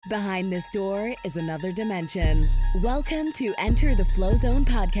Behind this door is another dimension. Welcome to Enter the Flow Zone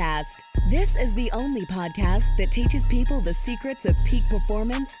podcast. This is the only podcast that teaches people the secrets of peak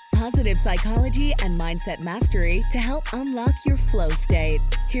performance, positive psychology, and mindset mastery to help unlock your flow state.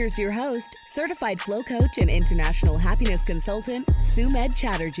 Here's your host, certified flow coach and international happiness consultant, Sumed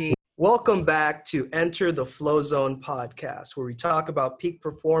Chatterjee. Welcome back to Enter the Flow Zone podcast, where we talk about peak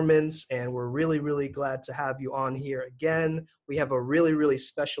performance, and we're really glad to have you on here again. We have a really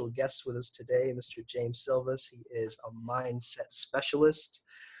special guest with us today, Mr. James Silvas. He is a mindset specialist,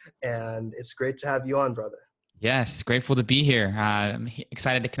 and it's great to have you on, brother. Yes, grateful to be here. I'm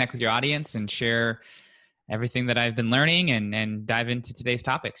excited to connect with your audience and share everything that I've been learning and dive into today's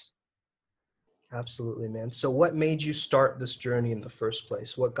topics. Absolutely, man. So what made you start this journey in the first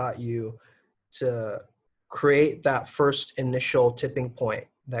place? What got you to create that first initial tipping point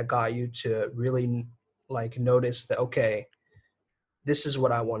that got you to really notice that, okay, this is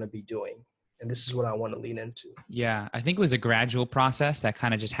what I want to be doing and this is what I want to lean into? Yeah, I think it was a gradual process that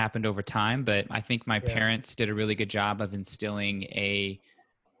kind of just happened over time, but I think my parents did a really good job of instilling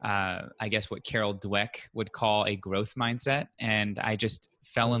I guess what Carol Dweck would call a growth mindset. And I just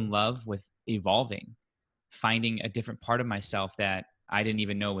fell in love with evolving, finding a different part of myself that I didn't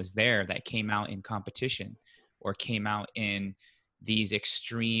even know was there, that came out in competition or came out in these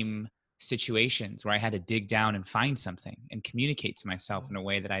extreme situations where I had to dig down and find something and communicate to myself in a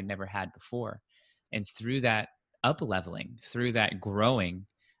way that I'd never had before. And through that up-leveling, through that growing,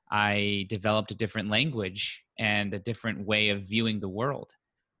 I developed a different language and a different way of viewing the world.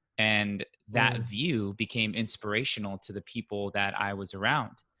 And that view became inspirational to the people that I was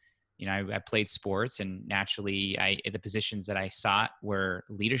around. You know, I played sports, and naturally the positions that I sought were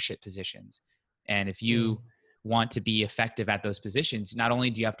leadership positions. And if you want to be effective at those positions, not only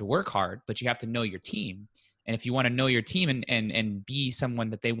do you have to work hard, but you have to know your team. And if you want to know your team and be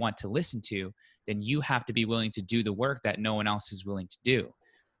someone that they want to listen to, then you have to be willing to do the work that no one else is willing to do.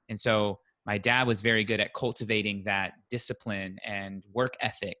 And so my dad was very good at cultivating that discipline and work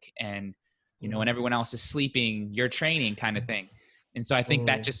ethic and, you know, when everyone else is sleeping, you're training kind of thing. And so I think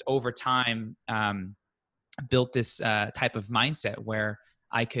that just over time built this type of mindset where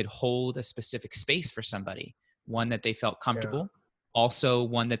I could hold a specific space for somebody, one that they felt comfortable, also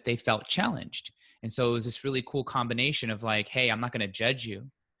one that they felt challenged. And so it was this really cool combination of like, hey, I'm not going to judge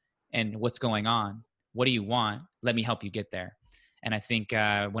you and what's going on. What do you want? Let me help you get there. And I think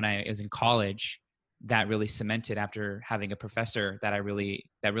when I was in college, that really cemented after having a professor that really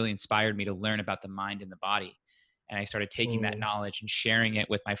inspired me to learn about the mind and the body. And I started taking that knowledge and sharing it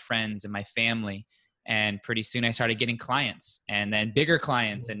with my friends and my family. And pretty soon I started getting clients and then bigger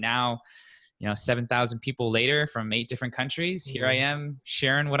clients. And now, 7,000 people later from 8 different countries, here I am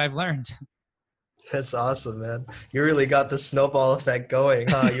sharing what I've learned. That's awesome, man. You really got the snowball effect going,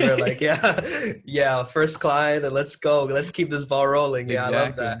 huh? You were like, first client and let's go. Let's keep this ball rolling. Yeah, exactly. I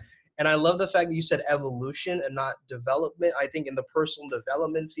love that. And I love the fact that you said evolution and not development. I think in the personal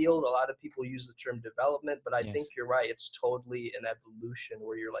development field, a lot of people use the term development, but I think you're right. It's totally an evolution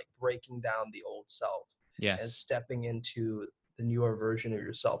where you're like breaking down the old self and stepping into the newer version of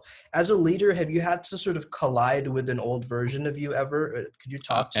yourself. As a leader, have you had to sort of collide with an old version of you ever? Could you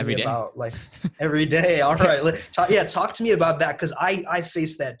talk to me about like every day? All right. Talk to me about that. Cause I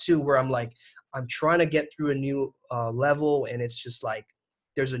face that too, where I'm like, I'm trying to get through a new level and it's just like,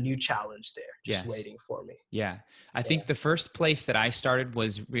 there's a new challenge there just waiting for me. Yeah. I think the first place that I started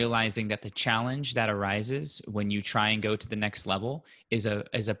was realizing that the challenge that arises when you try and go to the next level is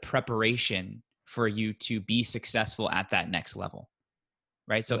a preparation for you to be successful at that next level.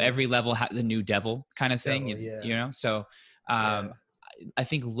 Right. So every level has a new devil kind of thing, So I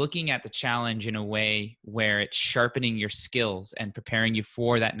think looking at the challenge in a way where it's sharpening your skills and preparing you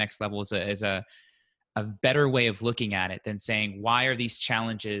for that next level is a better way of looking at it than saying, why are these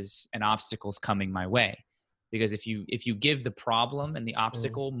challenges and obstacles coming my way? Because if you give the problem and the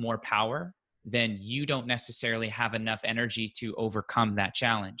obstacle more power, then you don't necessarily have enough energy to overcome that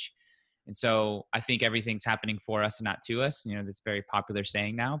challenge. And so I think everything's happening for us and not to us. This very popular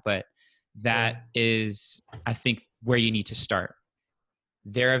saying now, but that is, I think, where you need to start.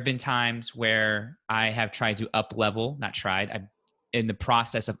 There have been times where I have tried to I'm in the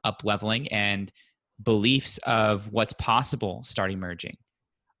process of up-leveling, and beliefs of what's possible start emerging.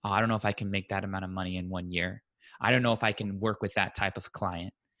 I don't know if I can make that amount of money in 1 year. I don't know if I can work with that type of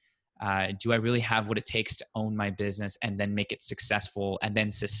client. Do I really have what it takes to own my business and then make it successful and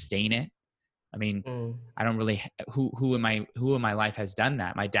then sustain it? I mean, I don't really, who in my life has done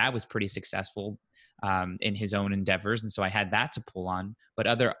that? My dad was pretty successful. in his own endeavors. And so I had that to pull on, but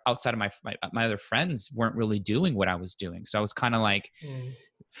outside of my other friends weren't really doing what I was doing. So I was kind of like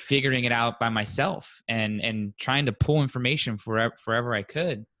figuring it out by myself and trying to pull information forever I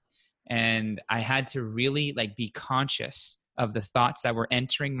could. And I had to really like be conscious of the thoughts that were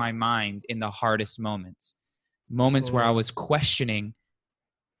entering my mind in the hardest moments where I was questioning,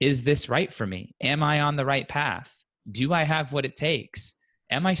 is this right for me? Am I on the right path? Do I have what it takes?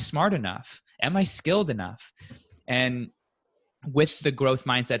 Am I smart enough? Am I skilled enough? And with the growth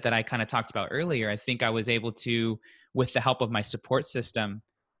mindset that I kind of talked about earlier, I think I was able to, with the help of my support system,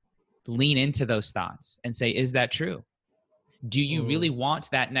 lean into those thoughts and say, is that true? Do you really want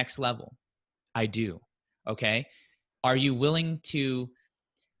that next level? I do. Okay. Are you willing to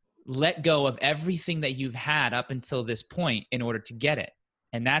let go of everything that you've had up until this point in order to get it?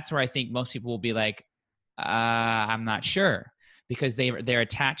 And that's where I think most people will be like, I'm not sure, because they're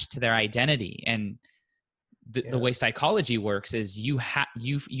attached to their identity. And the way psychology works is you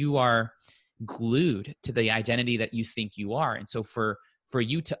are glued to the identity that you think you are. And so for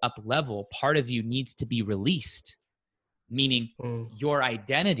you to up level, part of you needs to be released, meaning your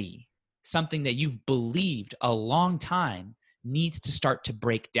identity, something that you've believed a long time, needs to start to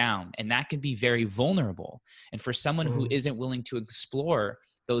break down. And that can be very vulnerable. And for someone who isn't willing to explore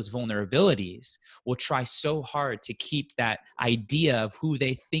those vulnerabilities, will try so hard to keep that idea of who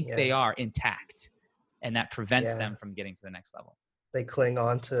they think they are intact. And that prevents them from getting to the next level. They cling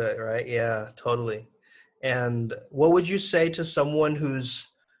on to it, right? Yeah, totally. And what would you say to someone who's,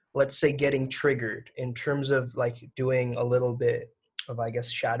 let's say, getting triggered in terms of like doing a little bit of, I guess,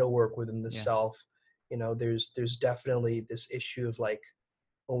 shadow work within the self? You know, there's definitely this issue of like,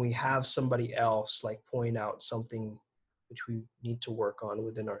 when we have somebody else like point out something which we need to work on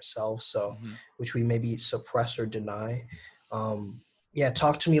within ourselves, so which we maybe suppress or deny.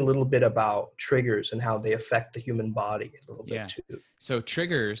 Talk to me a little bit about triggers and how they affect the human body a little bit too. So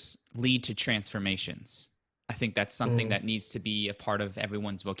triggers lead to transformations. I think that's something that needs to be a part of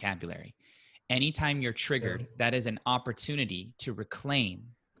everyone's vocabulary. Anytime you're triggered, that is an opportunity to reclaim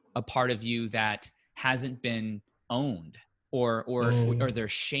a part of you that hasn't been owned, or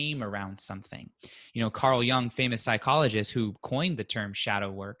there's shame around something. You know, Carl Jung, famous psychologist who coined the term shadow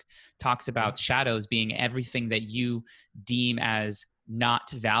work, talks about shadows being everything that you deem as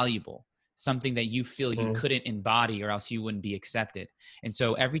not valuable, something that you feel you couldn't embody or else you wouldn't be accepted. And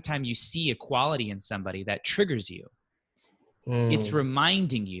so every time you see a quality in somebody that triggers you, it's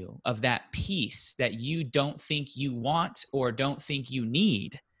reminding you of that piece that you don't think you want or don't think you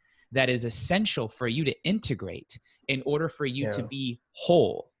need, that is essential for you to integrate in order for you to be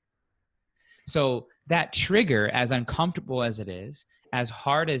whole. So that trigger, as uncomfortable as it is, as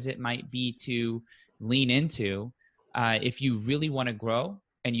hard as it might be to lean into, if you really want to grow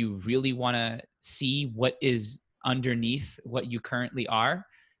and you really want to see what is underneath what you currently are,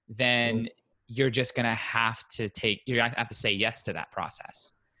 then you're just going to have to say yes to that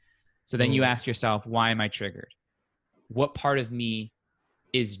process. So then you ask yourself, why am I triggered? What part of me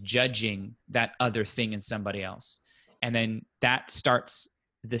is judging that other thing in somebody else? And then that starts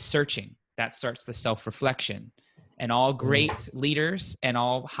the searching, that starts the self-reflection. And all great leaders and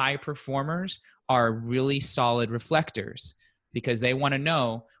all high performers are really solid reflectors, because they want to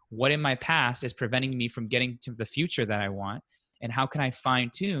know what in my past is preventing me from getting to the future that I want, and how can I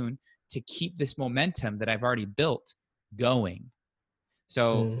fine tune to keep this momentum that I've already built going.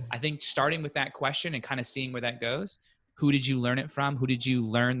 So I think starting with that question and kind of seeing where that goes. Who did you learn it from? Who did you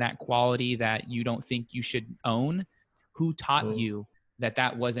learn that quality that you don't think you should own? Who taught you that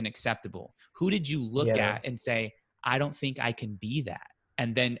that wasn't acceptable? Who did you look at and say, I don't think I can be that,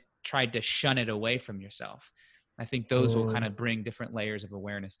 and then tried to shun it away from yourself? I think those will kind of bring different layers of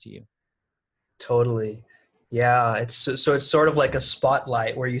awareness to you. Totally. Yeah. It's sort of like a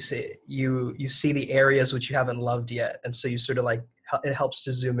spotlight where you see the areas which you haven't loved yet. And so you sort of like, it helps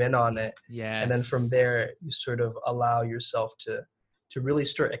to zoom in on it. Yeah. And then from there, you sort of allow yourself to really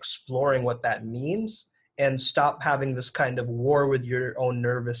start exploring what that means, and stop having this kind of war with your own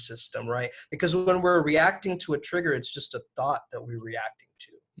nervous system, right? Because when we're reacting to a trigger, it's just a thought that we're reacting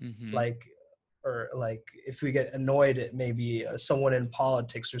to. Like if we get annoyed at maybe someone in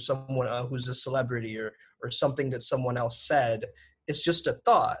politics, or someone who's a celebrity, or something that someone else said, it's just a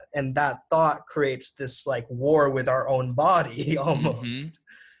thought. And that thought creates this like war with our own body almost.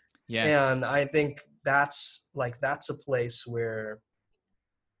 Yes. And I think that's a place where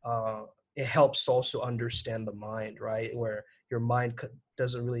it helps also understand the mind, right? Where your mind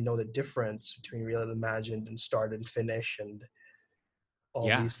doesn't really know the difference between real and imagined, and start and finish, and all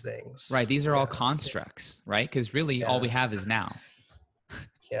these things. Right. These are all constructs, right? Because really all we have is now.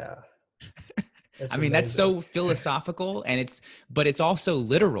 I mean, that's so philosophical, and but it's also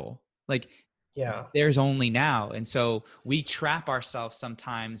literal. Like, yeah, there's only now. And so we trap ourselves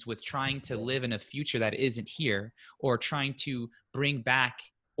sometimes with trying to live in a future that isn't here, or trying to bring back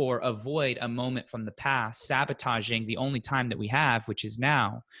or avoid a moment from the past, sabotaging the only time that we have, which is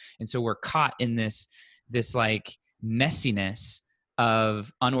now. And so we're caught in this like messiness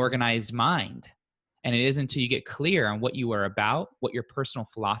of unorganized mind. And it isn't until you get clear on what you are about, what your personal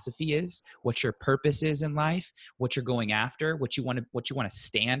philosophy is, what your purpose is in life, what you're going after, what you want to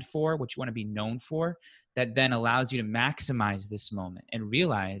stand for, what you want to be known for, that then allows you to maximize this moment and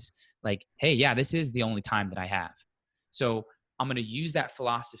realize, like, hey, yeah, this is the only time that I have. So I'm going to use that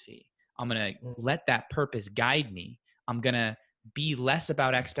philosophy. I'm going to let that purpose guide me. I'm going to be less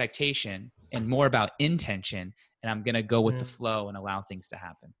about expectation and more about intention. And I'm going to go with the flow and allow things to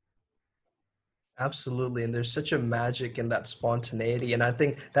happen. Absolutely. And there's such a magic in that spontaneity. And I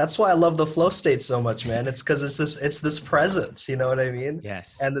think that's why I love the flow state so much, man. It's because it's this presence, you know what I mean?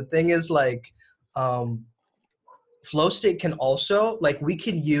 Yes. And the thing is, like, flow state can also, like, we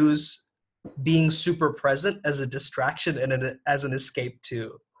can use being super present as a distraction and as an escape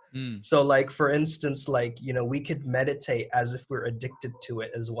too. So, like, for instance, like, you know, we could meditate as if we're addicted to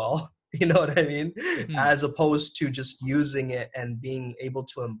it as well. You know what I mean? As opposed to just using it and being able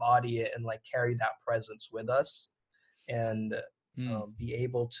to embody it and, like, carry that presence with us, and be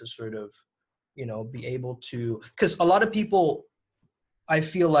able to sort of, you know, be able to, because a lot of people, I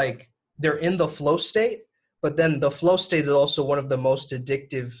feel like they're in the flow state, but then the flow state is also one of the most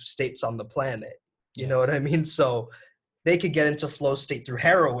addictive states on the planet. You know what I mean? So they could get into flow state through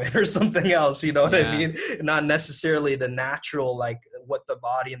heroin or something else, you know what I mean? Not necessarily the natural, like, what the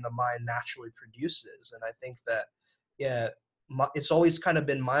body and the mind naturally produces. And I think that, it's always kind of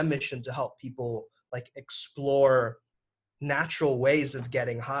been my mission to help people, like, explore natural ways of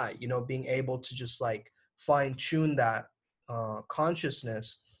getting high, you know, being able to just, like, fine tune that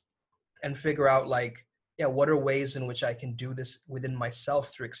consciousness and figure out, like, what are ways in which I can do this within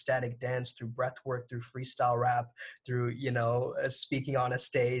myself through ecstatic dance, through breath work, through freestyle rap, through, you know, speaking on a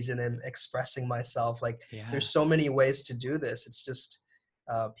stage and then expressing myself. Like, there's so many ways to do this. It's just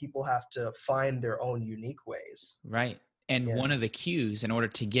people have to find their own unique ways. Right. And one of the cues in order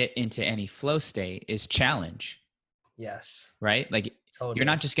to get into any flow state is challenge. Yes. Right? Like, you're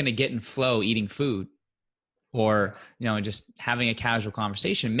not just going to get in flow eating food, or, you know, just having a casual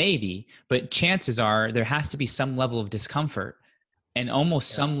conversation, maybe, but chances are there has to be some level of discomfort and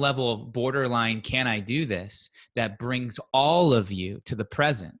almost some level of borderline, can I do this, that brings all of you to the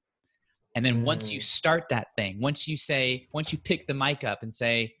present. And then once you start that thing, once you pick the mic up and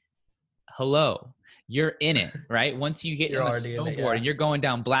say, hello, you're in it, right? Once you get on the snowboard and you're going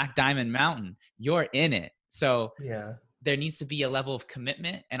down Black Diamond Mountain, you're in it. So there needs to be a level of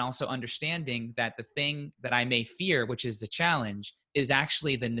commitment, and also understanding that the thing that I may fear, which is the challenge, is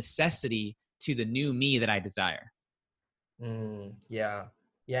actually the necessity to the new me that I desire. Yeah.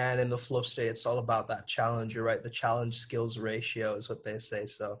 And in the flow state, it's all about that challenge. You're right. The challenge skills ratio is what they say.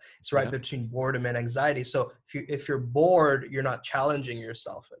 So it's right between boredom and anxiety. So if you're bored, you're not challenging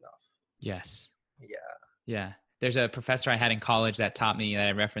yourself enough. Yes. Yeah. There's a professor I had in college that taught me, that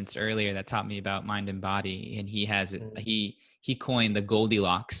I referenced earlier, that taught me about mind and body. And he has it. He coined the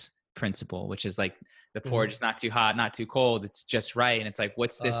Goldilocks principle, which is like the porridge is not too hot, not too cold. It's just right. And it's like,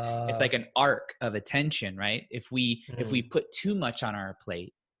 what's this? It's like an arc of attention, right? If we put too much on our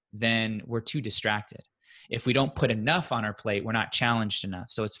plate, then we're too distracted. If we don't put enough on our plate, we're not challenged enough.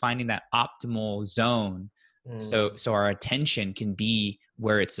 So it's finding that optimal zone. So our attention can be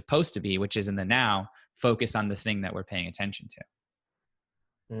where it's supposed to be, which is in the now. Focus on the thing that we're paying attention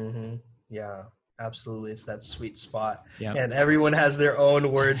to. Yeah, absolutely. It's that sweet spot. Yep. And everyone has their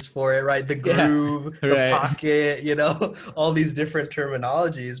own words for it, right? The groove, the pocket, you know, all these different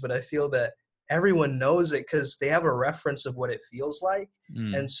terminologies. But I feel that everyone knows it because they have a reference of what it feels like.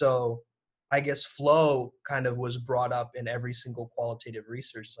 And so I guess flow kind of was brought up in every single qualitative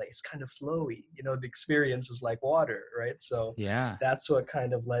research. It's like, it's kind of flowy, you know, the experience is like water, right? So that's what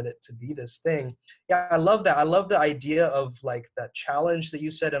kind of led it to be this thing. Yeah, I love that. I love the idea of, like, that challenge that you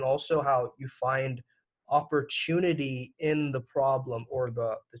said, and also how you find opportunity in the problem or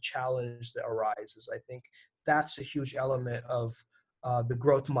the challenge that arises. I think that's a huge element of the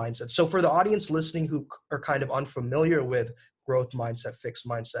growth mindset. So for the audience listening who are kind of unfamiliar with growth mindset, fixed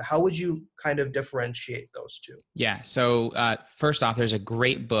mindset, how would you kind of differentiate those two? Yeah. So first off, there's a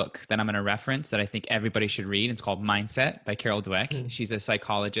great book that I'm going to reference that I think everybody should read. It's called Mindset by Carol Dweck. She's a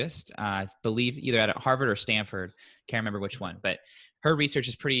psychologist, I believe either at Harvard or Stanford. Can't remember which one, but her research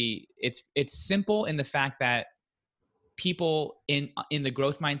is it's simple in the fact that people in the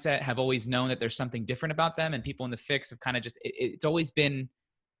growth mindset have always known that there's something different about them, and people in the fix have kind of just, it's always been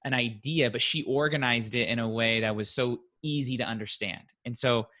an idea, but she organized it in a way that was so easy to understand. And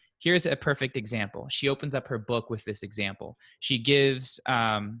so here's a perfect example. She opens up her book with this example. She gives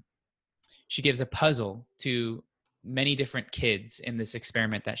a puzzle to many different kids in this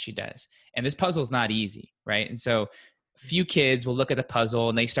experiment that she does. And this puzzle is not easy, right? And so a few kids will look at the puzzle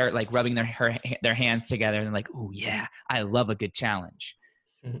and they start like rubbing their hands together and they're like, "Oh yeah, I love a good challenge."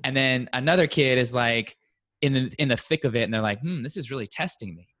 Mm-hmm. And then another kid is like in the thick of it and they're like, "This is really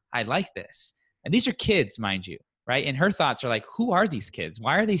testing me. I like this." And these are kids, mind you, right? And her thoughts are like, who are these kids?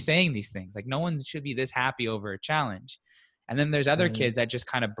 Why are they saying these things? Like, no one should be this happy over a challenge. And then there's other kids that just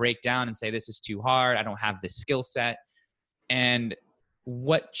kind of break down and say, this is too hard. I don't have this skill set. And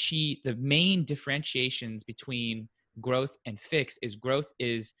the main differentiations between growth and fix is growth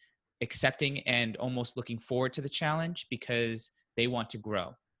is accepting and almost looking forward to the challenge because they want to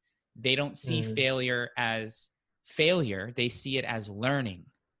grow. They don't see failure as failure. They see it as learning.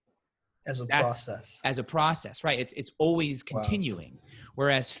 As a process, right? It's always continuing. Wow.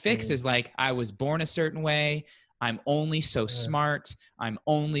 Whereas fix is like, I was born a certain way. I'm only so smart. I'm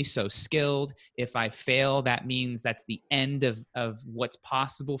only so skilled. If I fail, that means that's the end of what's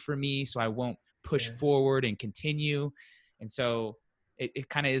possible for me. So I won't push forward and continue. And so it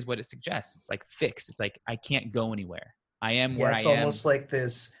kind of is what it suggests. It's like fixed. It's like, I can't go anywhere. I am where I am. It's almost like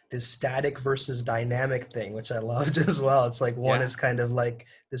this static versus dynamic thing, which I loved as well. It's like one is kind of like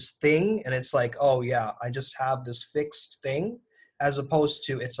this thing and it's like, oh yeah, I just have this fixed thing, as opposed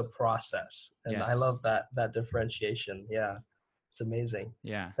to it's a process. And I love that differentiation. Yeah. It's amazing.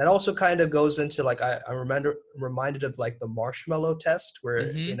 Yeah. That also kind of goes into like, I'm reminded of like the marshmallow test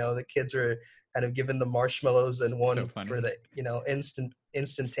where, the kids are kind of given the marshmallows and one for the,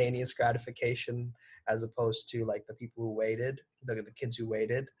 instantaneous gratification, as opposed to like the people who waited, the kids who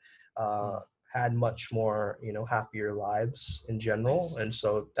waited, had much more, happier lives in general. Nice. And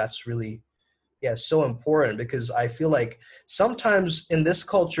so that's really, so important, because I feel like sometimes in this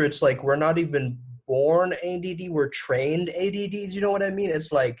culture, it's like, we're not even born ADD, we're trained ADD. Do you know what I mean?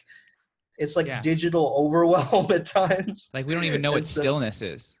 It's like digital overwhelm at times. Like we don't even know what stillness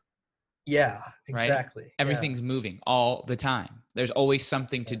is. Yeah, exactly. Right? Everything's moving all the time. There's always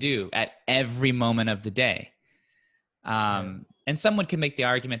something to do at every moment of the day. And someone can make the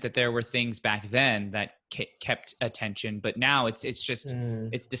argument that there were things back then that kept attention, but now it's just,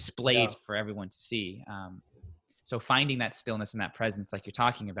 it's displayed for everyone to see. So finding that stillness and that presence, like you're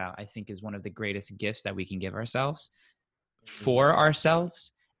talking about, I think is one of the greatest gifts that we can give ourselves, for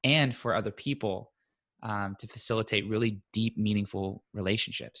ourselves and for other people, to facilitate really deep, meaningful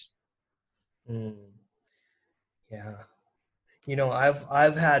relationships. Yeah.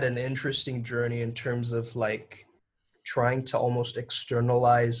 I've had an interesting journey in terms of like trying to almost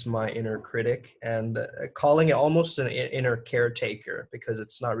externalize my inner critic and calling it almost an inner caretaker, because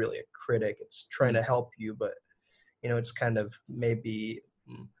it's not really a critic. It's trying to help you, but it's kind of maybe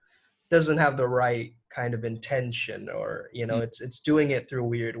doesn't have the right kind of intention, or, it's doing it through a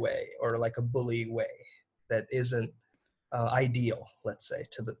weird way, or like a bully way that isn't ideal, let's say,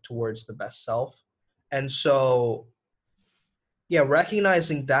 towards the best self. And so,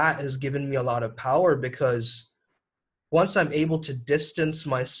 recognizing that has given me a lot of power, because once I'm able to distance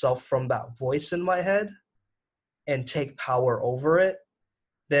myself from that voice in my head and take power over it,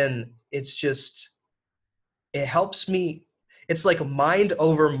 then it helps me. It's like mind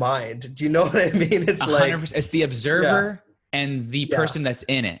over mind. Do you know what I mean? It's 100%. Like, it's the observer and the person that's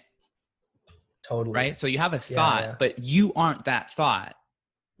in it. Totally. Right? So you have a thought, but you aren't that thought.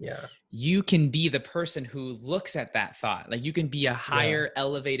 Yeah. You can be the person who looks at that thought. Like you can be a higher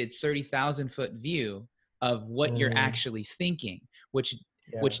elevated 30,000 foot view of what you're actually thinking, which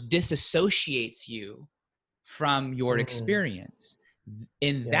disassociates you from your experience.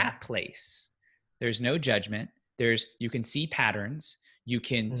 In that place, there's no judgment. You can see patterns. You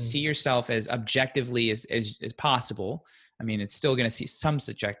can see yourself as objectively as possible. I mean, it's still going to see some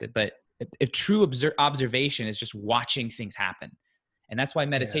subjective, but if true observation is just watching things happen. And that's why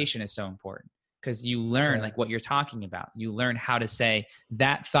meditation is so important, because you learn like what you're talking about. You learn how to say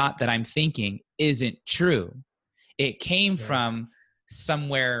that thought that I'm thinking isn't true. It came from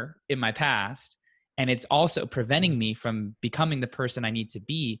somewhere in my past, and it's also preventing me from becoming the person I need to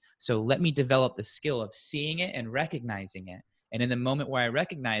be. So let me develop the skill of seeing it and recognizing it. And in the moment where I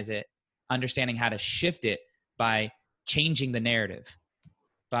recognize it, understanding how to shift it by changing the narrative,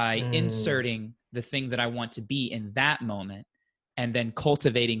 by inserting the thing that I want to be in that moment, and then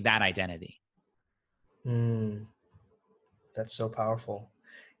cultivating that identity. That's so powerful.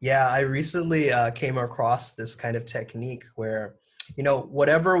 Yeah, I recently came across this kind of technique where,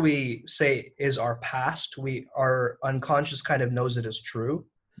 whatever we say is our past, our unconscious kind of knows it as true.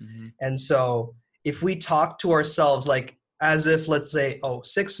 Mm-hmm. And so if we talk to ourselves like as if, let's say,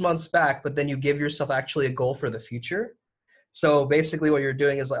 6 months back, but then you give yourself actually a goal for the future. So basically what you're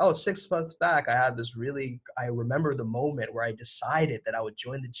doing is like, 6 months back, I remember the moment where I decided that I would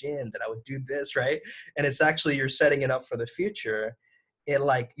join the gym, that I would do this, right? And it's actually, you're setting it up for the future. It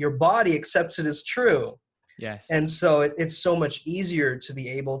like your body accepts it as true. Yes. And so it's so much easier to be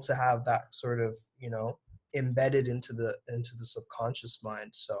able to have that sort of, embedded into the subconscious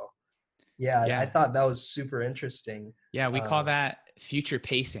mind. So yeah, I thought that was super interesting. Yeah, we call that future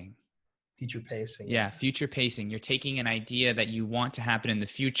pacing. Future pacing. Yeah, future pacing. You're taking an idea that you want to happen in the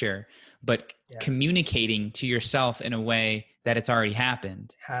future, but communicating to yourself in a way that it's already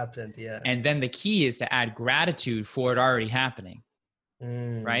happened. Yeah. And then the key is to add gratitude for it already happening.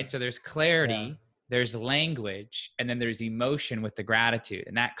 Right? So there's clarity, there's language, and then there's emotion with the gratitude.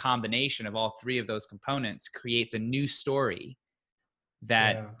 And that combination of all three of those components creates a new story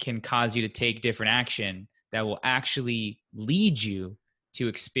that can cause you to take different action that will actually lead you to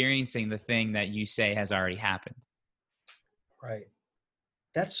experiencing the thing that you say has already happened. Right.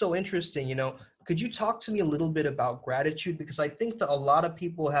 That's so interesting. Could you talk to me a little bit about gratitude? Because I think that a lot of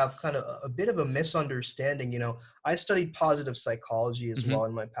people have kind of a bit of a misunderstanding. I studied positive psychology as well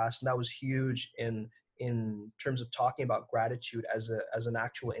in my past, and that was huge in terms of talking about gratitude as an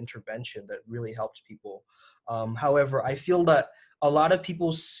actual intervention that really helped people. However, I feel that a lot of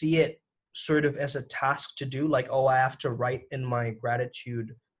people see it sort of as a task to do, like, I have to write in my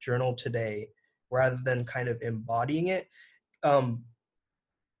gratitude journal today, rather than kind of embodying it.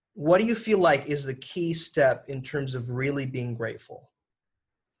 What do you feel like is the key step in terms of really being grateful?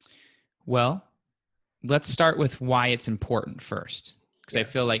 Well, let's start with why it's important first, because I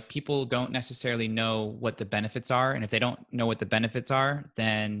feel like people don't necessarily know what the benefits are. And if they don't know what the benefits are,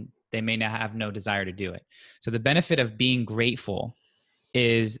 then they may not have no desire to do it. So the benefit of being grateful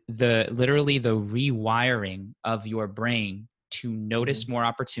is literally the rewiring of your brain to notice more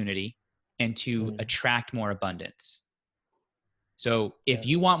opportunity and to attract more abundance. So if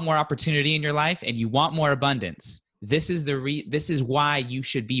you want more opportunity in your life and you want more abundance, this is why you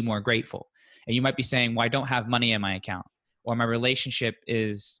should be more grateful. And you might be saying, well, I don't have money in my account, or my relationship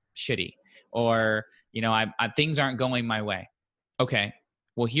is shitty, or, things aren't going my way. Okay.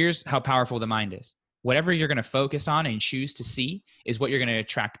 Well, here's how powerful the mind is. Whatever you're going to focus on and choose to see is what you're going to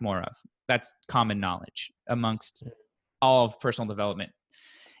attract more of. That's common knowledge amongst all of personal development.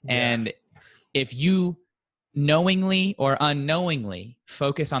 And if you knowingly or unknowingly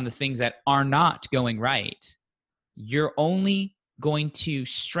focus on the things that are not going right, you're only going to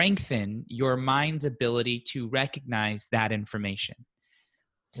strengthen your mind's ability to recognize that information.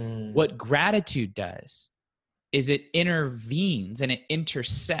 What gratitude does is it intervenes and it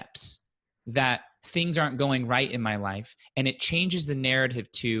intercepts that things aren't going right in my life, and it changes the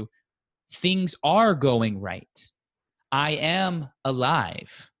narrative to things are going right. I am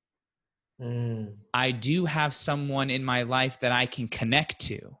alive. I do have someone in my life that I can connect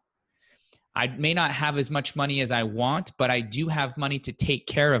to. I may not have as much money as I want, but I do have money to take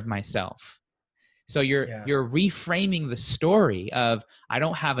care of myself. So you're reframing the story of I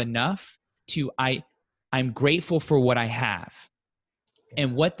don't have enough to I'm grateful for what I have.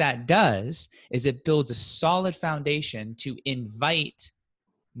 And what that does is it builds a solid foundation to invite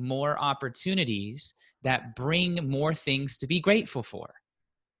more opportunities that bring more things to be grateful for.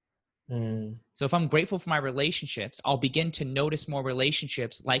 So if I'm grateful for my relationships, I'll begin to notice more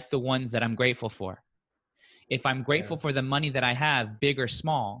relationships like the ones that I'm grateful for. If I'm grateful for the money that I have, big or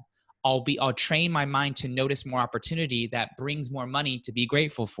small, I'll train my mind to notice more opportunity that brings more money to be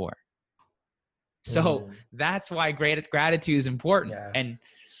grateful for. So that's why gratitude is important. And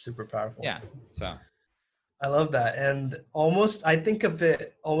super powerful. Yeah. So I love that. And I think of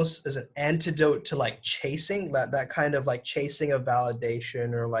it almost as an antidote to like chasing, that kind of like chasing of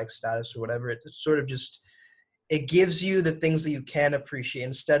validation or like status or whatever. It's sort of just, it gives you the things that you can appreciate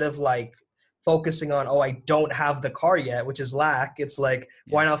instead of like focusing on, I don't have the car yet, which is lack. It's like,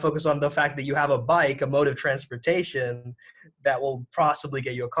 why not focus on the fact that you have a bike, a mode of transportation that will possibly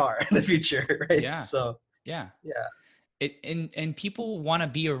get you a car in the future, right? Yeah. So yeah. And people want to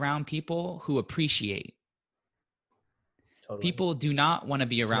be around people who appreciate. Totally. People do not want to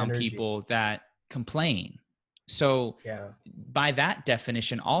be around people that complain. So by that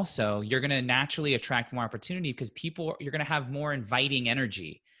definition also, you're going to naturally attract more opportunity because you're going to have more inviting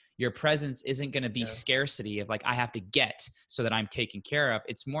energy. Your presence isn't going to be scarcity of like, I have to get so that I'm taken care of.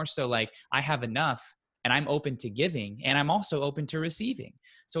 It's more so like, I have enough. and I'm open to giving, and I'm also open to receiving.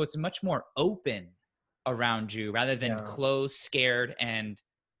 So it's much more open around you rather than closed, scared, and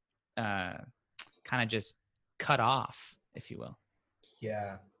kind of just cut off, if you will.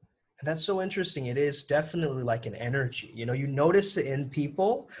 Yeah. And that's so interesting. It is definitely like an energy. You know, you notice it in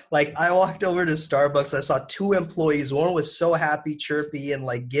people. Like I walked over to Starbucks, I saw two employees. One was so happy, chirpy, and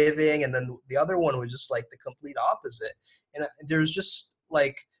like giving, and then the other one was just like the complete opposite. And there's just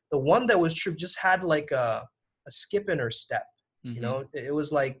like the one that was chirpy just had like a skip in her step. Mm-hmm. You know, it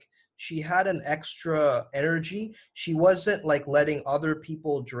was like she had an extra energy. She wasn't like letting other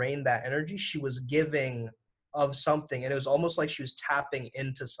people drain that energy. She was giving of something, and it was almost like she was tapping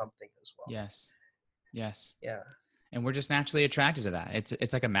into something as well. Yes. Yeah. And we're just naturally attracted to that.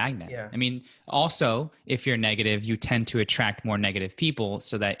 It's like a magnet. Yeah. I mean, also, if you're negative, you tend to attract more negative people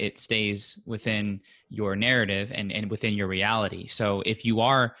so that it stays within your narrative and within your reality. So if you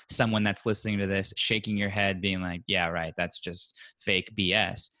are someone that's listening to this, shaking your head, being like, yeah, right, that's just fake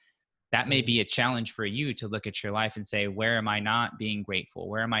BS, that may be a challenge for you to look at your life and say, where am I not being grateful?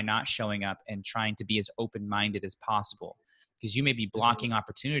 Where am I not showing up and trying to be as open-minded as possible? Because you may be blocking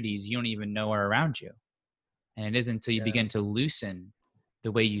opportunities you don't even know are around you. And it isn't until you begin to loosen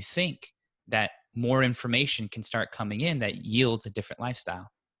the way you think that more information can start coming in that yields a different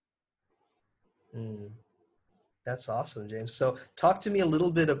lifestyle. That's awesome, James. So talk to me a little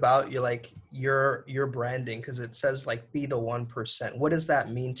bit about your branding, because it says like be the 1%. What does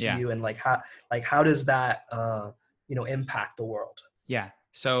that mean to you, and how does that impact the world?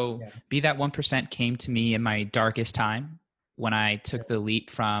 So Be That 1% came to me in my darkest time when I took the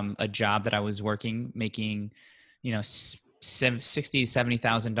leap from a job that I was working, making, $60,000 to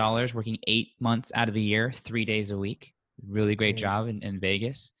 $70,000, working 8 months out of the year, 3 days a week. Really great job in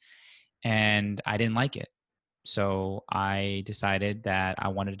Vegas. And I didn't like it. So I decided that I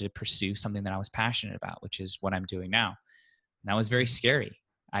wanted to pursue something that I was passionate about, which is what I'm doing now. And that was very scary.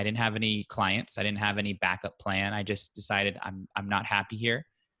 I didn't have any clients. I didn't have any backup plan. I just decided I'm not happy here,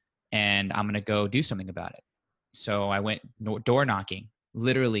 and I'm going to go do something about it. So I went door knocking,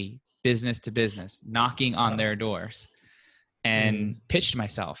 literally business to business, knocking on their doors, and pitched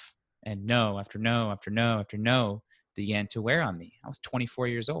myself. And no after no after no after no began to wear on me. I was 24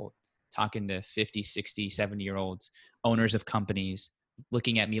 years old, talking to 50, 60, 70-year-olds, owners of companies,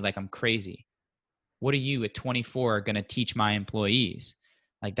 looking at me like I'm crazy. What are you at 24 going to teach my employees?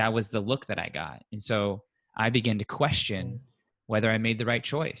 Like, that was the look that I got. And so I began to question whether I made the right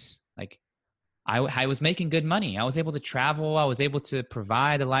choice. Like, I was making good money. I was able to travel. I was able to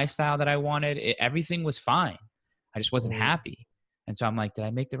provide the lifestyle that I wanted. Everything was fine. I just wasn't happy. And so I'm like, did I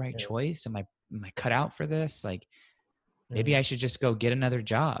make the right choice? Am I cut out for this? Like, maybe I should just go get another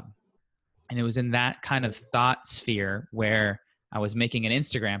job. And it was in that kind of thought sphere where I was making an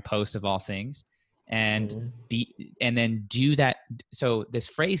Instagram post of all things, and then do that. So this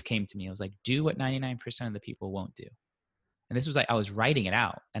phrase came to me. It was like, do what 99% of the people won't do. And this was like, I was writing it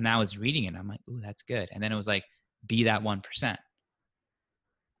out, and I was reading it. And I'm like, ooh, that's good. And then it was like, be that 1%.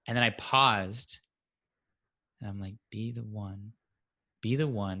 And then I paused, and I'm like, be the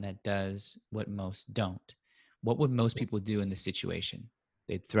one that does what most don't. What would most people do in this situation?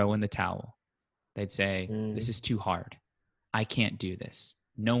 They'd throw in the towel. They'd say, this is too hard. I can't do this.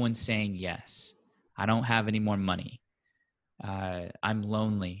 No one's saying yes. I don't have any more money. I'm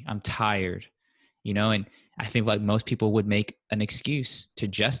lonely. I'm tired. And I think like most people would make an excuse to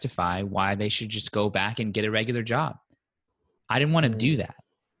justify why they should just go back and get a regular job. I didn't want to do that.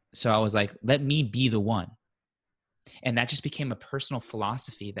 So I was like, let me be the one. And that just became a personal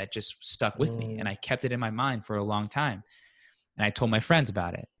philosophy that just stuck with me. And I kept it in my mind for a long time. And I told my friends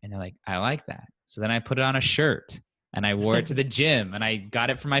about it, and they're like, I like that. So then I put it on a shirt, and I wore it to the gym, and I got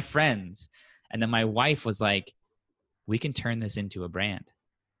it from my friends. And then my wife was like, we can turn this into a brand.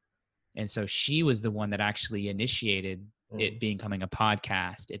 And so she was the one that actually initiated it becoming a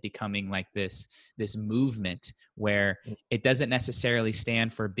podcast, it becoming like this movement where it doesn't necessarily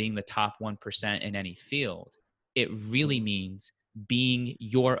stand for being the top 1% in any field. It really means being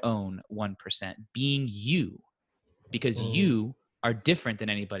your own 1%, being you, because you are different than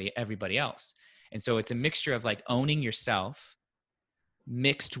everybody else. And so it's a mixture of like owning yourself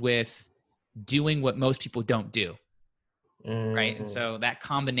mixed with doing what most people don't do. Right. And so that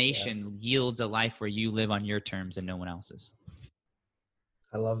combination yields a life where you live on your terms and no one else's.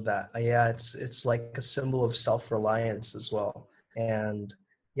 I love that. Yeah, it's like a symbol of self-reliance as well. And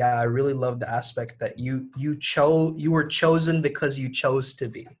yeah, I really love the aspect that you were chosen because you chose to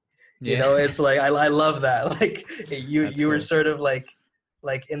be. Yeah. It's like I love that. Like you were sort of like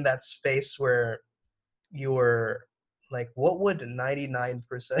in that space where you were like, what would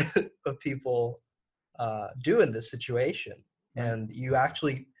 99% of people do in this situation? And you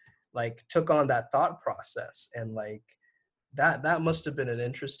actually like took on that thought process, and like that must have been an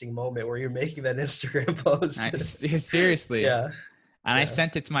interesting moment where you're making that Instagram post. Seriously. Yeah. And Yeah. I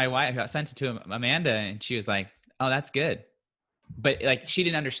sent it to my wife. I sent it to Amanda, and she was like, "Oh, that's good." But like, she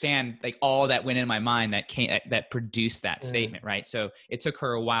didn't understand like all that went in my mind that produced that statement. Right. So it took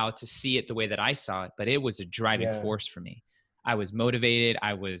her a while to see it the way that I saw it, but it was a driving force for me. I was motivated.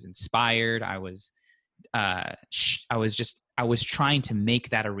 I was inspired. I was trying to make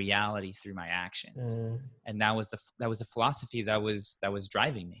that a reality through my actions. And that was the philosophy that was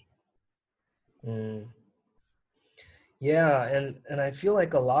driving me. Yeah, and I feel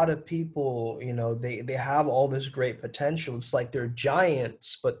like a lot of people, you know, they have all this great potential. It's like they're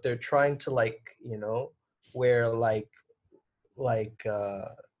giants, but they're trying to like, you know, wear like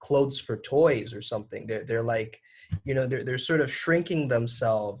clothes for toys or something. They're like, you know, they're sort of shrinking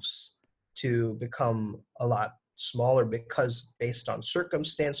themselves to become a lot smaller because based on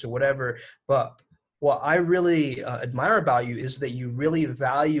circumstance or whatever. But what I really admire about you is that you really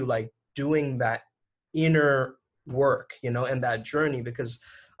value like doing that inner work, you know, and that journey, because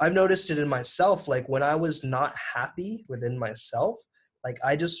I've noticed it in myself. Like when I was not happy within myself, like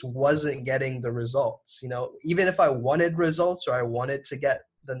I just wasn't getting the results, you know, even if I wanted results or I wanted to get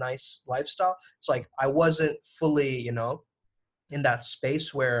the nice lifestyle, it's like I wasn't fully, you know, in that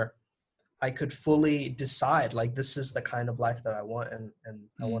space where I could fully decide like this is the kind of life that I want and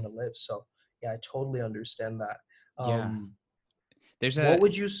I want to live. So yeah, I totally understand that. There's what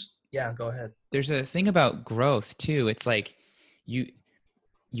would you yeah, go ahead. There's a thing about growth too. It's like you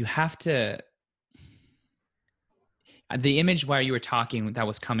have to, the image while you were talking that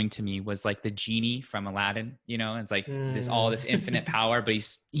was coming to me was like the genie from Aladdin, you know, it's like all this infinite power, but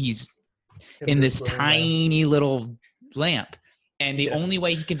he's in this tiny little lamp. And the only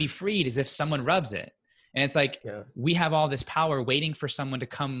way he can be freed is if someone rubs it. And it's like, we have all this power waiting for someone to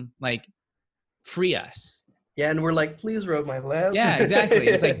come like free us. Yeah, and we're like, please rub my lamp. Yeah, exactly.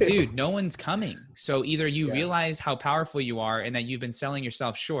 It's like, dude, no one's coming. So either you realize how powerful you are and that you've been selling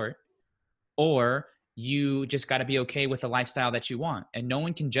yourself short, or you just got to be okay with the lifestyle that you want. And no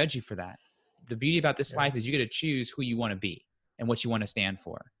one can judge you for that. The beauty about this life is you get to choose who you want to be and what you want to stand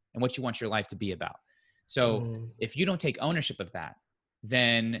for and what you want your life to be about. So if you don't take ownership of that,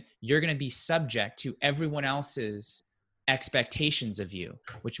 then you're going to be subject to everyone else's expectations of you,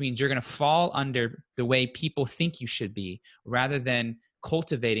 which means you're going to fall under the way people think you should be rather than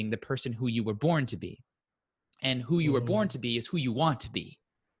cultivating the person who you were born to be. And who you were born to be is who you want to be.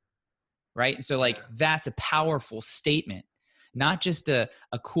 Right? So like that's a powerful statement, not just a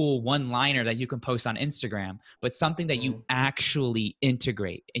cool one-liner that you can post on Instagram, but something that you actually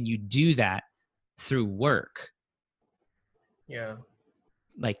integrate, and you do that through work. Yeah.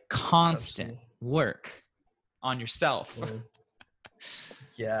 Like constant work on yourself.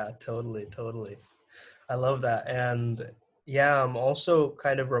 Yeah, totally. I love that. And yeah, I'm also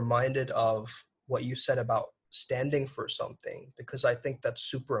kind of reminded of what you said about standing for something, because I think that's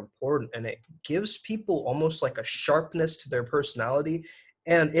super important, and it gives people almost like a sharpness to their personality,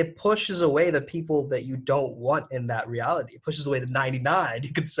 and it pushes away the people that you don't want in that reality. It pushes away the 99,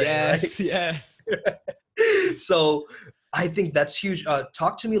 you could say, right? Yes. So I think that's huge.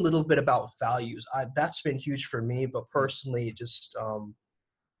 Talk to me a little bit about values. That's been huge for me, but personally, just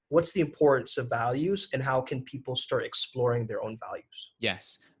what's the importance of values and how can people start exploring their own values?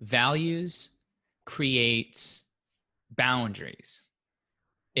 Yes. Values creates boundaries.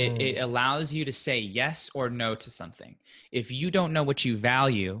 It allows you to say yes or no to something. If you don't know what you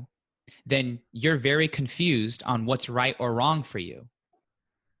value, then you're very confused on what's right or wrong for you.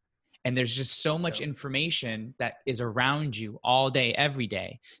 And there's just so much information that is around you all day, every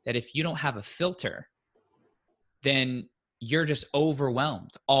day, that if you don't have a filter, then you're just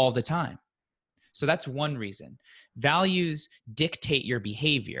overwhelmed all the time. So that's one reason. Values dictate your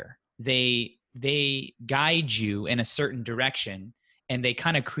behavior. They guide you in a certain direction, and they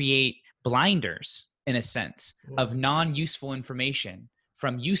kind of create blinders, in a sense, of non-useful information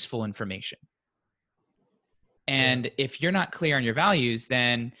from useful information. And if you're not clear on your values,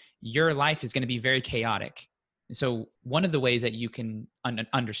 then your life is going to be very chaotic. And so one of the ways that you can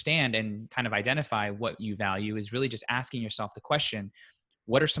understand and kind of identify what you value is really just asking yourself the question,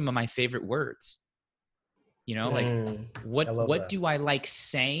 what are some of my favorite words? You know, like what do I like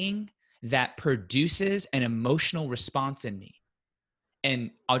saying that produces an emotional response in me?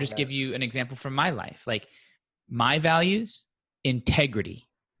 And I'll just give you an example from my life. Like my values, integrity.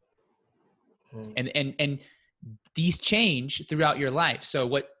 And these change throughout your life. So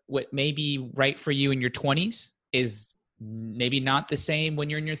what may be right for you in your 20s is maybe not the same when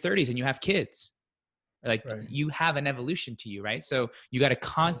you're in your 30s and you have kids. Like you have an evolution to you, right? So you got to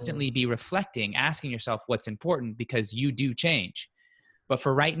constantly be reflecting, asking yourself what's important, because you do change. But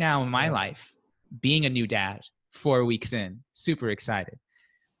for right now in my life, being a new dad, 4 weeks in, super excited.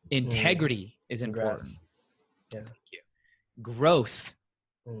 Integrity is important. Yeah. Thank you. Growth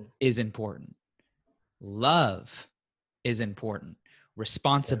is important. Love is important.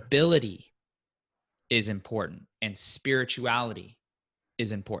 Responsibility is important. And spirituality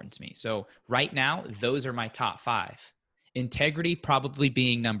is important to me. So right now, those are my top 5. Integrity probably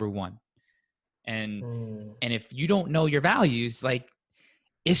being number 1. And if you don't know your values, like,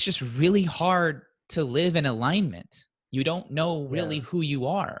 it's just really hard to live in alignment. You don't know really who you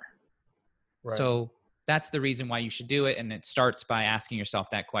are. So that's the reason why you should do it. And it starts by asking yourself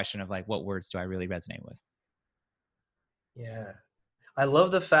that question of like, what words do I really resonate with? Yeah. I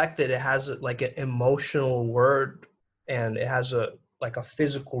love the fact that it has like an emotional word, and it has a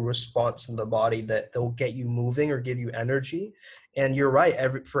physical response in the body that they'll get you moving or give you energy. And you're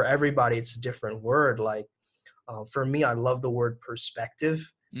right. For everybody, it's a different word. Like, for me, I love the word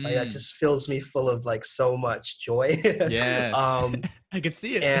perspective. Like, that just fills me full of like so much joy. Yes. I could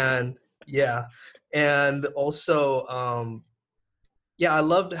see it. And yeah. And also, I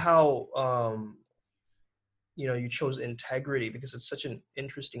loved how, you chose integrity, because it's such an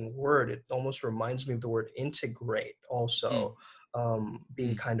interesting word. It almost reminds me of the word integrate also,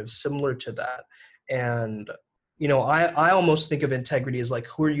 being kind of similar to that. And, I almost think of integrity as like,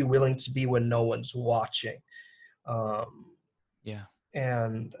 who are you willing to be when no one's watching?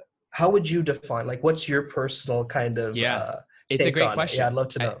 And how would you define, like, what's your personal kind of it's a great question. I'd love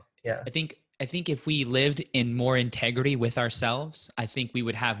to know. I think if we lived in more integrity with ourselves, I think we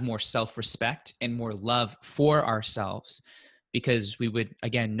would have more self-respect and more love for ourselves, because we would,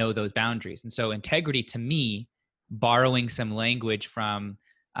 again, know those boundaries. And so integrity, to me, borrowing some language from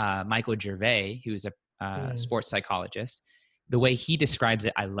Michael Gervais, who's a sports psychologist, the way he describes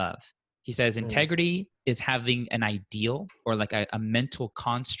it, I love. He says integrity is having an ideal or like a mental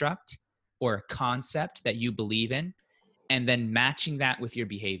construct or a concept that you believe in, and then matching that with your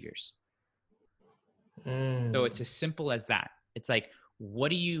behaviors. So it's as simple as that. It's like, what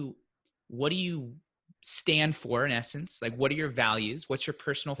do you stand for in essence? Like, what are your values? What's your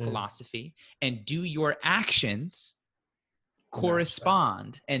personal philosophy? And do your actions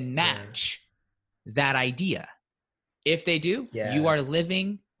correspond and match that idea? If they do, you are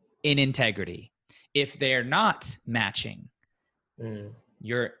living in integrity. If they're not matching,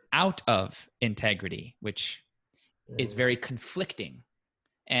 you're out of integrity, which is very conflicting.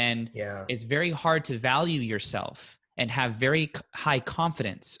 And it's very hard to value yourself and have very high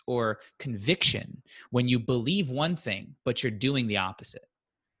confidence or conviction when you believe one thing, but you're doing the opposite.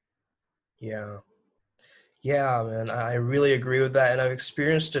 Yeah, man, I really agree with that. And I've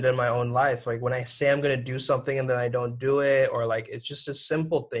experienced it in my own life. Like, when I say I'm going to do something and then I don't do it, or like, it's just as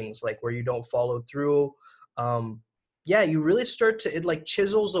simple things like where you don't follow through. You really start to, it like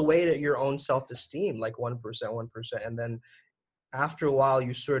chisels away at your own self-esteem, like 1%. And then after a while,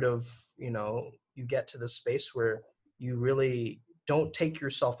 you sort of, you get to the space where you really don't take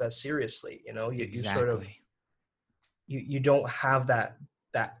yourself as seriously. You sort of, you don't have that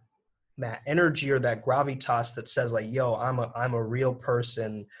energy or that gravitas that says like, yo, I'm a real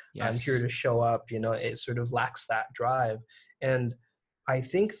person. I'm here to show up. It sort of lacks that drive. And I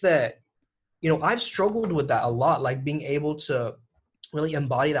think that, I've struggled with that a lot, like being able to really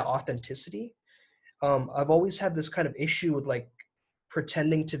embody that authenticity. I've always had this kind of issue with like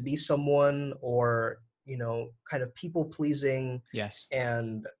pretending to be someone, or, kind of people pleasing.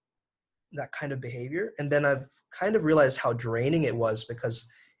 And that kind of behavior. And then I've kind of realized how draining it was, because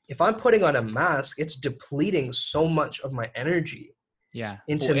if I'm putting on a mask, it's depleting so much of my energy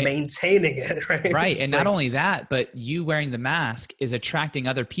into maintaining it, right? Right. It's and not only that, but you wearing the mask is attracting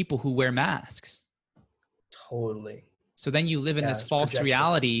other people who wear masks. Totally. So then you live in this false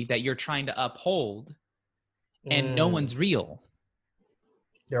reality that you're trying to uphold, and no one's real.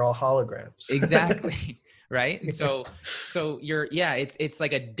 They're all holograms. Exactly. Right. And so you're, it's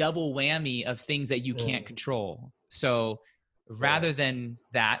like a double whammy of things that you can't control. So rather than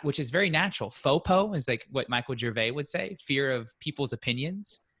that, which is very natural, FOPO is like what Michael Gervais would say, fear of people's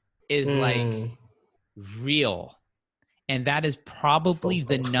opinions, is like real. And that is probably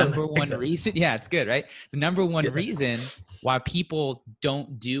the number one reason. Yeah, it's good, right? The number one reason why people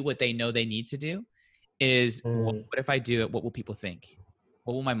don't do what they know they need to do is, what if I do it? What will people think?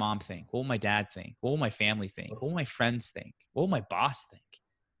 What will my mom think? What will my dad think? What will my family think? What will my friends think? What will my boss think?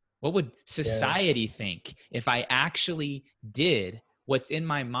 What would society think if I actually did what's in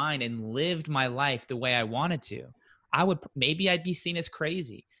my mind and lived my life the way I wanted to? Maybe I'd be seen as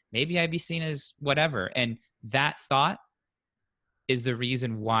crazy. maybe I'd be seen as whatever. And that thought is the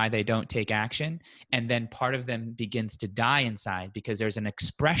reason why they don't take action. And then part of them begins to die inside because there's an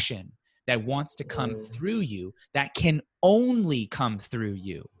expression that wants to come through you that can only come through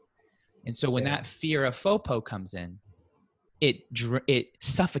you. And so when that fear of FOPO comes in, it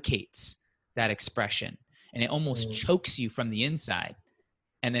suffocates that expression, and it almost chokes you from the inside.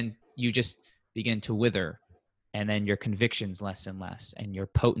 And then you just begin to wither, and then your conviction's less and less, and your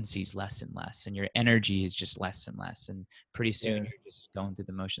potency's less and less, and your energy is just less and less. And pretty soon you're just going through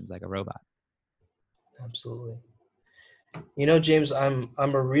the motions like a robot. Absolutely. You know, James, I'm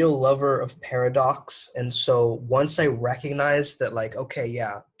a real lover of paradox. And so once I recognize that, like, okay,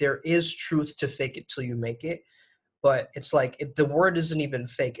 yeah, there is truth to fake it till you make it. But it's like, the word isn't even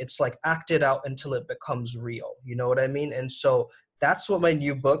fake. It's like act it out until it becomes real. You know what I mean? And so that's what my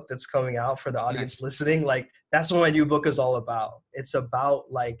new book that's coming out for the audience listening, like, that's what my new book is all about. It's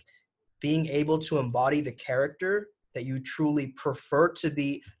about like being able to embody the character that you truly prefer to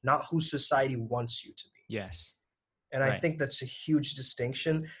be, not who society wants you to be. Yes. And I think that's a huge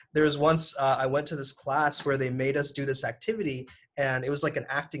distinction. There was once I went to this class where they made us do this activity, and it was like an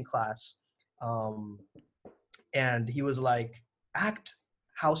acting class. And he was like, act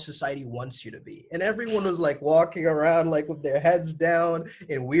how society wants you to be. And everyone was like walking around like with their heads down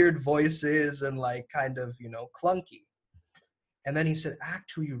in weird voices and like kind of, you know, clunky. And then he said,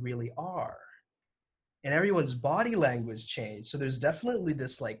 act who you really are. And everyone's body language changed. So there's definitely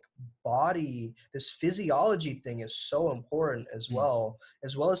this like body, this physiology thing is so important as well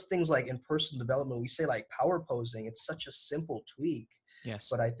as things like in personal development. We say like power posing. It's such a simple tweak. Yes.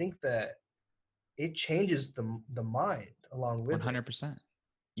 But I think that it changes the mind along with 100%.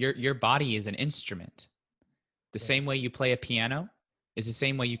 Your body is an instrument. The same way you play a piano is the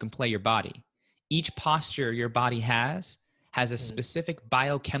same way you can play your body. Each posture your body has a specific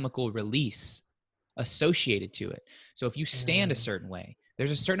biochemical release associated to it. So if you stand a certain way,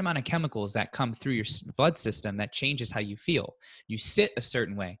 there's a certain amount of chemicals that come through your blood system that changes how you feel. You sit a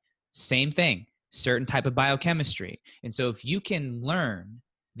certain way, same thing, certain type of biochemistry. And so if you can learn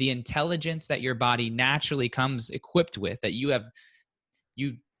the intelligence that your body naturally comes equipped with, that you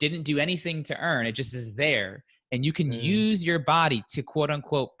didn't do anything to earn, it just is there, and you can use your body to quote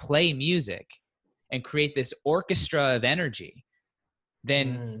unquote play music and create this orchestra of energy,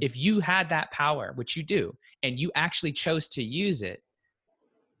 then if you had that power, which you do, and you actually chose to use it,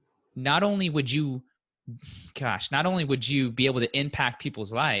 not only would you be able to impact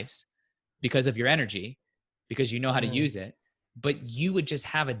people's lives because of your energy, because you know how to use it, but you would just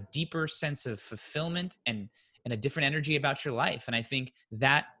have a deeper sense of fulfillment and a different energy about your life. And I think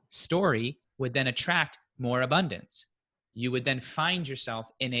that story would then attract more abundance. You would then find yourself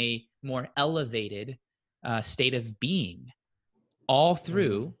in a more elevated state of being, all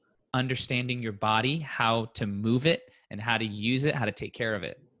through understanding your body, how to move it and how to use it, how to take care of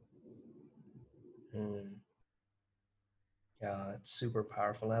it. Yeah, it's super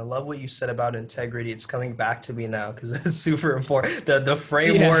powerful. And I love what you said about integrity. It's coming back to me now because it's super important. The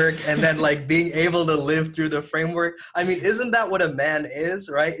framework and then like being able to live through the framework. I mean, isn't that what a man is,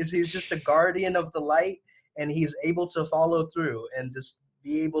 right? He's just a guardian of the light, and he's able to follow through and just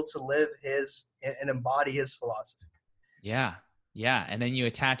be able to live his and embody his philosophy. Yeah. Yeah. And then you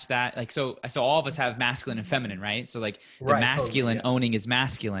attach that, like, so all of us have masculine and feminine, right? So like the masculine owning his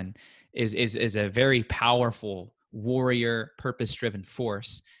masculine is a very powerful warrior, purpose-driven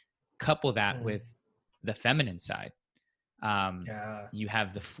force. Couple that with the feminine side. You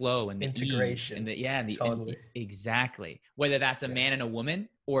have the flow and the integration and exactly. Whether that's a man and a woman,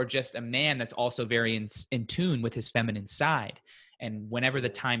 or just a man that's also very in tune with his feminine side. And whenever the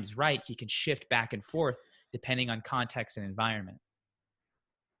time's right, he can shift back and forth depending on context and environment.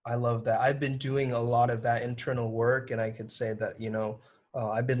 I love that. I've been doing a lot of that internal work, and I could say that,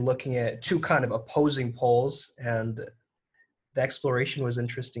 I've been looking at two kind of opposing poles, and the exploration was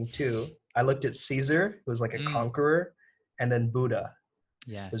interesting too. I looked at Caesar, who was like a conqueror, and then Buddha.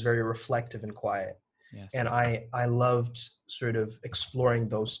 Yes. Was very reflective and quiet. Yes. And I loved sort of exploring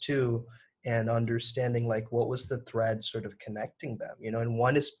those two and understanding like what was the thread sort of connecting them, and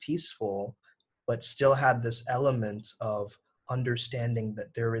one is peaceful, but still had this element of understanding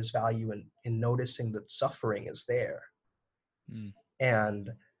that there is value in noticing that suffering is there. And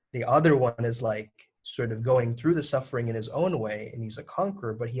the other one is like sort of going through the suffering in his own way, and he's a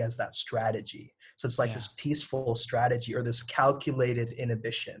conqueror, but he has that strategy. So it's like this peaceful strategy, or this calculated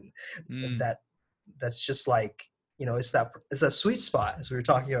inhibition that's just like, it's that sweet spot as we were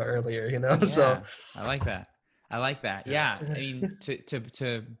talking about earlier, So I like that. Yeah. I mean,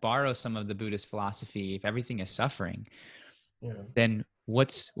 to borrow some of the Buddhist philosophy, if everything is suffering, then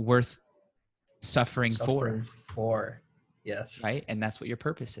what's worth suffering for. Yes. Right. And that's what your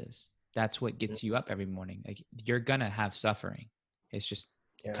purpose is. That's what gets you up every morning. Like, you're going to have suffering. It's just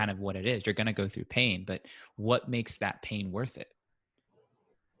kind of what it is. You're going to go through pain, but what makes that pain worth it?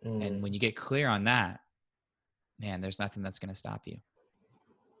 And when you get clear on that, man, there's nothing that's going to stop you.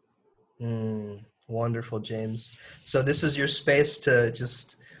 Wonderful, James. So this is your space to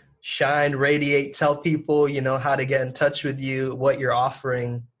just shine, radiate, tell people, how to get in touch with you, what you're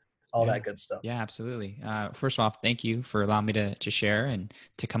offering, all that good stuff. Yeah, absolutely. First off, thank you for allowing me to share and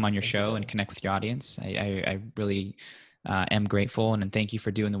to come on your show and connect with your audience. I really am grateful, and thank you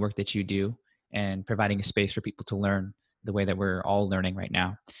for doing the work that you do and providing a space for people to learn the way that we're all learning right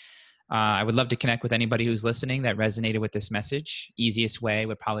now. I would love to connect with anybody who's listening that resonated with this message. Easiest way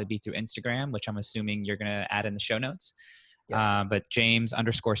would probably be through Instagram, which I'm assuming you're going to add in the show notes. Yes. But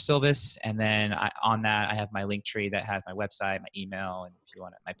James_Silvis. And then on that, I have my link tree that has my website, my email, and if you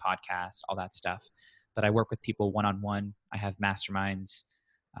want it, my podcast, all that stuff. But I work with people one-on-one. I have masterminds.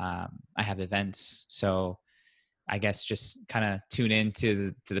 I have events. So I guess just kind of tune in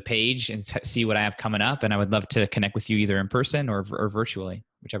to the page and see what I have coming up. And I would love to connect with you either in person or virtually,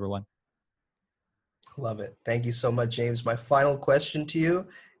 whichever one. Love it. Thank you so much, James. My final question to you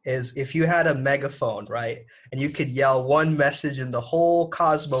is, if you had a megaphone, right, and you could yell one message and the whole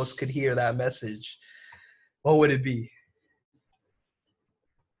cosmos could hear that message, what would it be?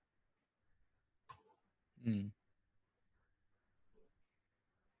 A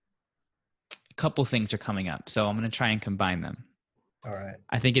couple things are coming up, so I'm going to try and combine them. All right.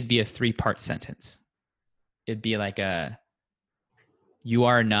 I think it'd be a 3-part sentence. It'd be like you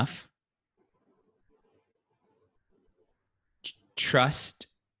are enough. Trust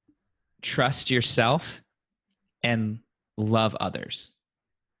yourself and love others.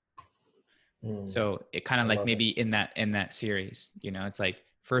 So it kind of like maybe in that series, it's like,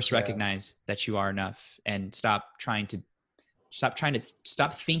 first recognize that you are enough and stop thinking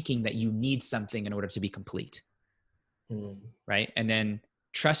that you need something in order to be complete. Right. And then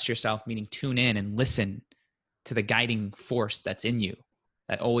trust yourself, meaning tune in and listen to the guiding force that's in you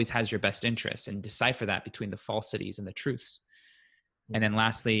that always has your best interests, and decipher that between the falsities and the truths. And then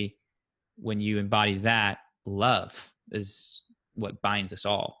lastly, when you embody that, love is what binds us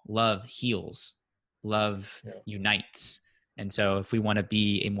all. Love heals. Love unites. And so if we want to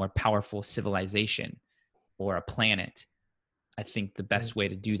be a more powerful civilization or a planet, I think the best way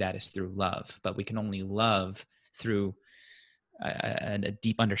to do that is through love. But we can only love through a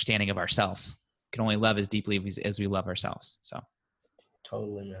deep understanding of ourselves. We can only love as deeply as we love ourselves. So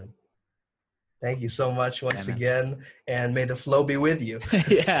totally, man. Thank you so much once again, and may the flow be with you.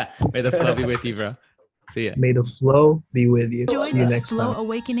 Yeah, may the flow be with you, bro. See ya. May the flow be with you. Enjoyed this Flow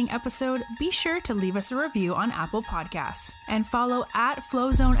Awakening episode? Be sure to leave us a review on Apple Podcasts and follow at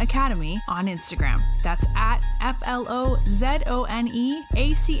Flowzone Academy on Instagram. That's at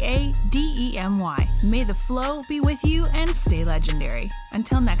FLOZONEACADEMY. May the flow be with you and stay legendary.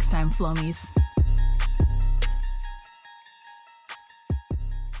 Until next time, Flomies.